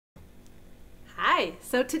Okay,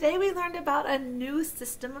 so today we learned about a new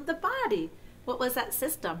system of the body. What was that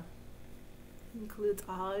system? Includes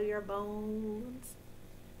all your bones.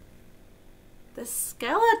 The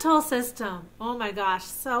skeletal system. Oh my gosh,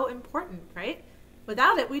 so important, right?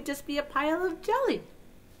 Without it, we'd just be a pile of jelly.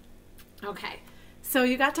 Okay, so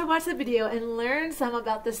you got to watch the video and learn some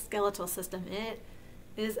about the skeletal system. It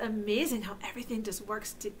is amazing how everything just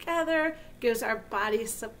works together, gives our body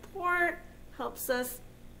support, helps us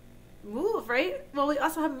move, right? Well, we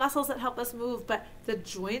also have muscles that help us move, but the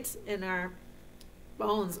joints in our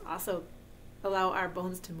bones also allow our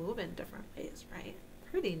bones to move in different ways, right?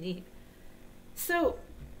 Pretty neat. So,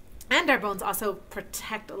 and our bones also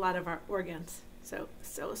protect a lot of our organs. So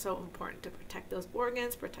important to protect those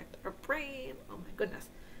organs, protect our brain. Oh my goodness.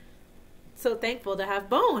 So thankful to have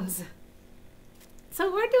bones.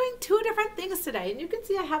 So we're doing two different things today, and you can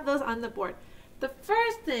see I have those on the board. The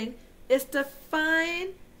first thing is to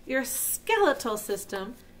find your skeletal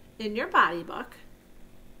system in your body book,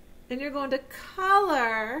 and you're going to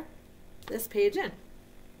color this page in.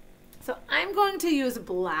 So I'm going to use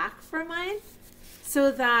black for mine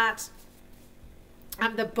so that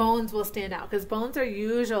the bones will stand out, because bones are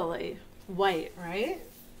usually white, right?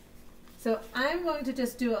 So I'm going to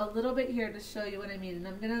just do a little bit here to show you what I mean, and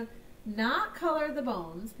I'm going to not color the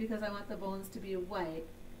bones because I want the bones to be white,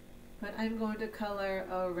 but I'm going to color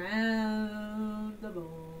around the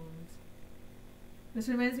bones. This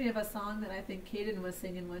reminds me of a song that I think Kaden was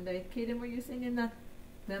singing one day. Kaden, were you singing them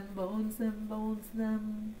bones,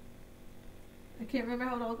 them? I can't remember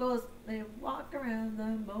how it all goes. They walk around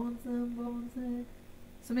them bones, them.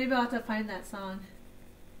 So maybe I'll have to find that song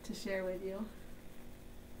to share with you.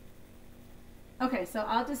 Okay, so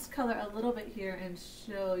I'll just color a little bit here and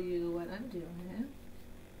show you what I'm doing.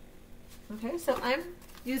 Okay, so I'm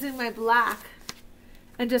using my black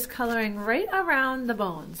and just coloring right around the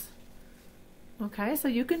bones. Okay, so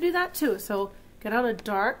you can do that too. So get out a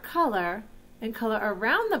dark color and color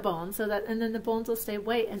around the bones and then the bones will stay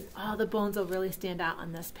white and all the bones will really stand out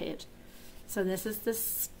on this page. So this is the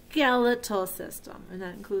skeletal system, and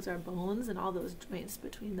that includes our bones and all those joints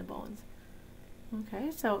between the bones. Okay,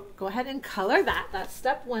 so go ahead and color that. That's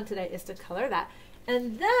step one today, is to color that.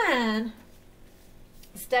 And then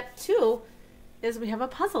step two is we have a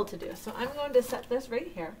puzzle to do. So I'm going to set this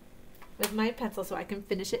right here with my pencil so I can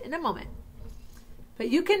finish it in a moment. But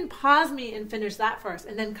you can pause me and finish that first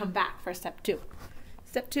and then come back for step two.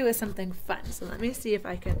 Step two is something fun. So let me see if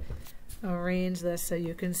I can arrange this so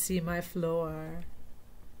you can see my floor.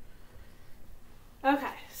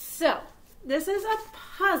 Okay, so this is a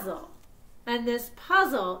puzzle. And this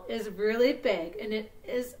puzzle is really big, and it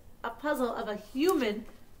is a puzzle of a human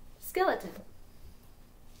skeleton.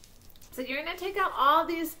 So you're going to take out all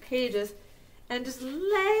these pages and just lay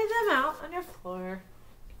them out on your floor.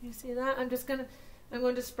 Can you see that? I'm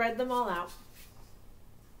going to spread them all out.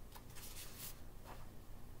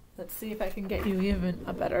 Let's see if I can get you even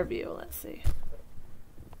a better view. Let's see.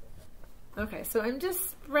 Okay, so I'm just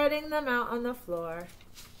spreading them out on the floor.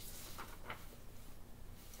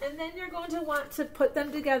 And then you're going to want to put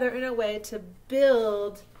them together in a way to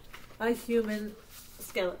build a human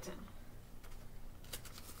skeleton.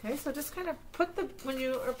 Okay, so just kind of when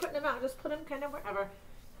you are putting them out, just put them kind of wherever.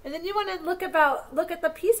 And then you want to look at the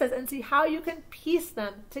pieces and see how you can piece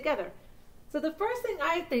them together. So the first thing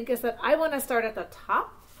I think is that I want to start at the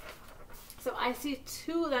top. So I see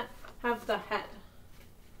two that have the head.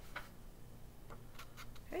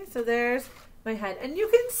 Okay, so there's my head. And you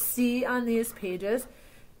can see on these pages,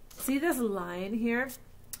 see this line here?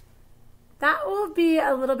 That will be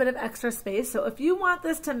a little bit of extra space. So if you want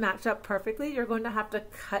this to match up perfectly, you're going to have to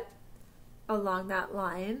cut along that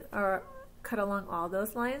line or cut along all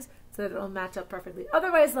those lines so that it will match up perfectly.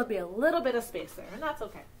 Otherwise, there'll be a little bit of space there, and that's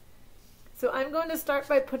okay. So I'm going to start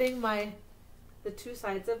by putting the two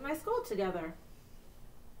sides of my skull together.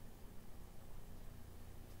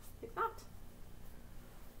 Like that.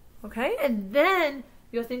 Okay, and then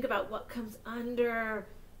you'll think about what comes under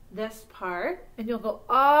this part, and you'll go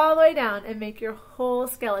all the way down and make your whole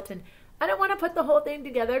skeleton. I don't want to put the whole thing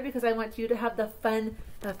together because I want you to have the fun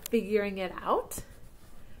of figuring it out.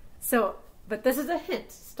 So, but this is a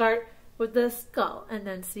hint. Start with the skull and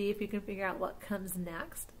then see if you can figure out what comes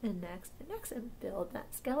next and next and next and build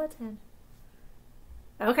that skeleton.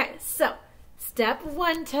 Okay, so step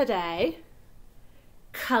one today,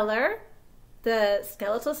 color the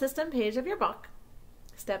skeletal system page of your book.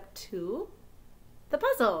 Step two, the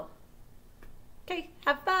puzzle. Okay,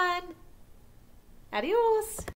 have fun. Adios.